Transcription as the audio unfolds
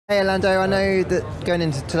Hey Lando, I know that going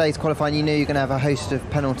into today's qualifying you knew you're going to have a host of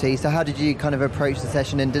penalties, so how did you kind of approach the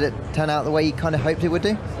session, and did it turn out the way you kind of hoped it would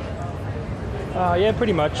do? Yeah,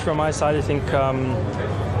 pretty much from my side. I think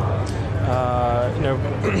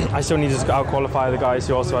I still need to out-qualify the guys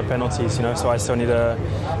who also had penalties, so I still need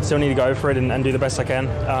to go for it and do the best I can.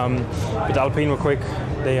 But Alpine were quick,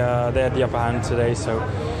 they had the upper hand today, so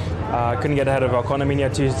couldn't get ahead of Ocon. I mean, he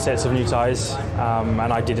had 2 sets of new tyres, and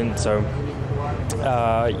I didn't, so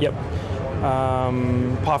yep.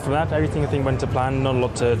 Apart from that, everything I think went to plan. Not a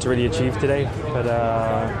lot to really achieve today, but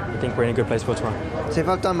I think we're in a good place for tomorrow. So if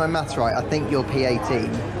I've done my maths right, I think you're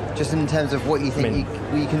P18. Just in terms of what you think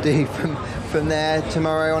you can do from there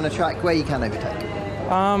tomorrow on a track where you can overtake.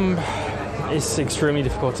 It's extremely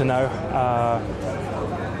difficult to know.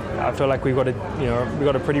 I feel like we've got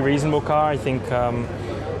a pretty reasonable car. I think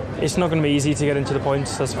it's not going to be easy to get into the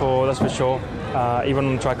points. That's for sure. Even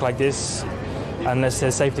on a track like this, unless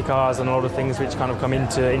there's safety cars and a lot of things which kind of come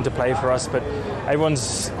into play for us. But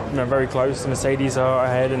everyone's very close. The Mercedes are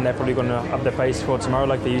ahead, and they're probably going to up their pace for tomorrow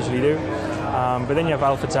like they usually do. But then you have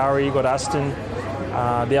AlphaTauri, you've got Aston,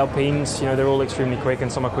 the Alpines. They're all extremely quick,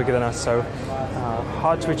 and some are quicker than us. So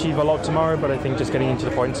hard to achieve a lot tomorrow, but I think just getting into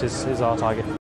the points is our target.